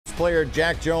player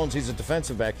Jack Jones, he's a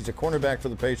defensive back, he's a cornerback for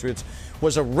the Patriots,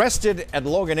 was arrested at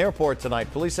Logan Airport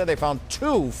tonight. Police said they found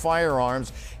 2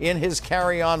 firearms in his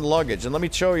carry-on luggage. And let me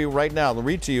show you right now, I'll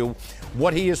read to you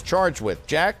what he is charged with.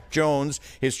 Jack Jones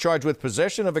is charged with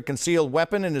possession of a concealed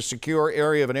weapon in a secure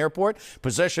area of an airport,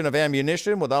 possession of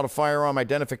ammunition without a firearm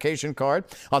identification card,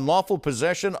 unlawful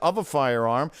possession of a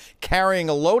firearm, carrying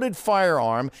a loaded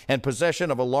firearm, and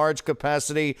possession of a large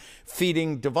capacity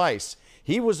feeding device.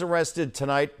 He was arrested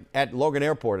tonight at Logan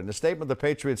Airport. In a statement, the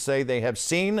Patriots say they have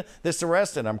seen this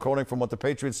arrest, and I'm quoting from what the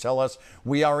Patriots tell us: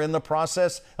 "We are in the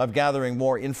process of gathering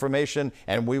more information,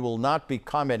 and we will not be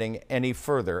commenting any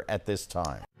further at this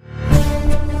time."